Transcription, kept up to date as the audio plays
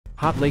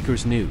Hot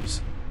Lakers news.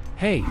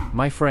 Hey,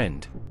 my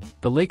friend.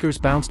 The Lakers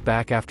bounced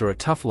back after a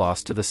tough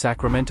loss to the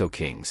Sacramento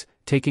Kings,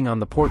 taking on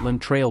the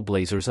Portland Trail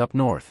Blazers up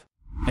north.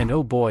 And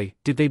oh boy,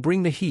 did they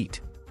bring the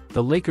heat.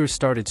 The Lakers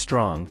started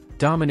strong,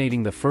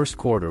 dominating the first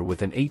quarter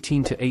with an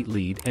 18-8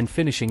 lead and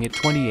finishing it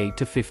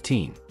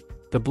 28-15.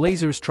 The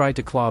Blazers tried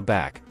to claw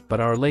back, but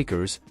our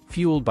Lakers,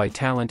 fueled by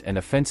talent and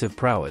offensive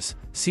prowess,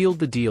 sealed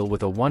the deal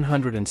with a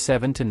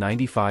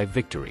 107-95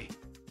 victory.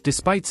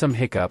 Despite some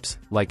hiccups,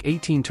 like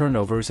 18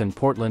 turnovers and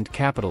Portland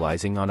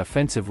capitalizing on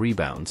offensive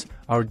rebounds,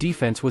 our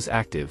defense was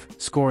active,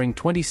 scoring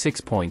 26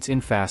 points in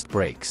fast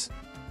breaks.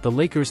 The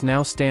Lakers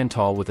now stand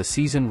tall with a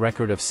season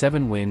record of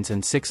 7 wins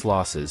and 6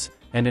 losses,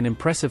 and an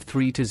impressive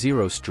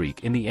 3-0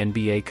 streak in the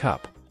NBA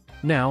Cup.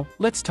 Now,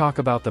 let's talk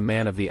about the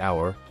man of the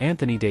hour,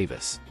 Anthony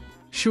Davis.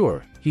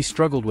 Sure, he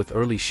struggled with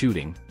early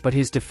shooting, but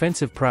his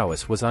defensive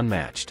prowess was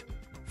unmatched.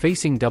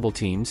 Facing double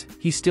teams,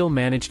 he still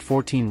managed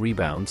 14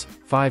 rebounds,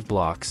 5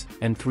 blocks,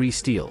 and 3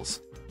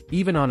 steals.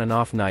 Even on an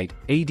off night,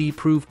 AD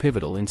proved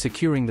pivotal in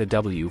securing the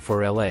W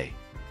for LA.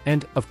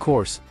 And, of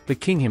course, the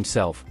king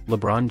himself,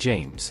 LeBron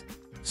James.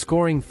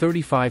 Scoring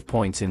 35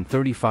 points in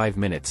 35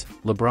 minutes,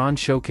 LeBron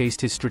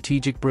showcased his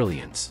strategic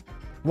brilliance.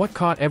 What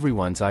caught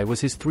everyone's eye was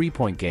his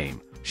three-point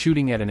game,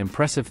 shooting at an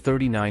impressive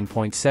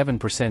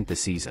 39.7%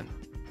 this season.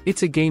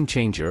 It's a game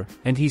changer,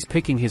 and he's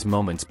picking his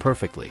moments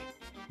perfectly.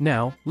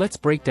 Now, let's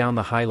break down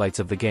the highlights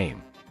of the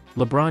game.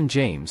 LeBron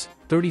James,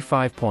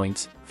 35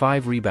 points,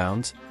 5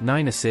 rebounds,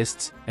 9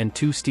 assists, and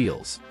 2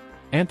 steals.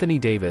 Anthony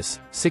Davis,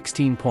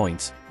 16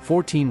 points,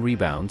 14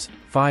 rebounds,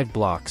 5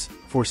 blocks,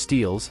 4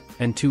 steals,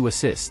 and 2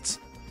 assists.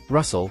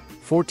 Russell,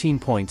 14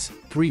 points,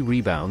 3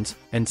 rebounds,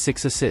 and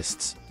 6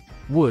 assists.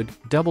 Wood,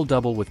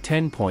 double-double with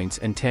 10 points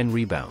and 10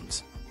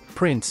 rebounds.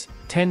 Prince,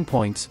 10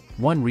 points,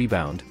 1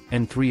 rebound,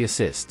 and 3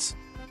 assists.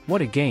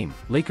 What a game,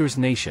 Lakers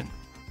Nation.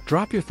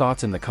 Drop your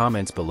thoughts in the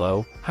comments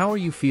below. How are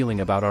you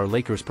feeling about our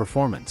Lakers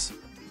performance?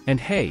 And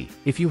hey,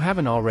 if you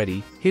haven't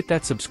already, hit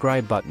that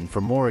subscribe button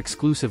for more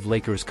exclusive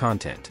Lakers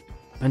content.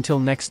 Until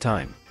next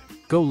time.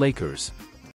 Go Lakers!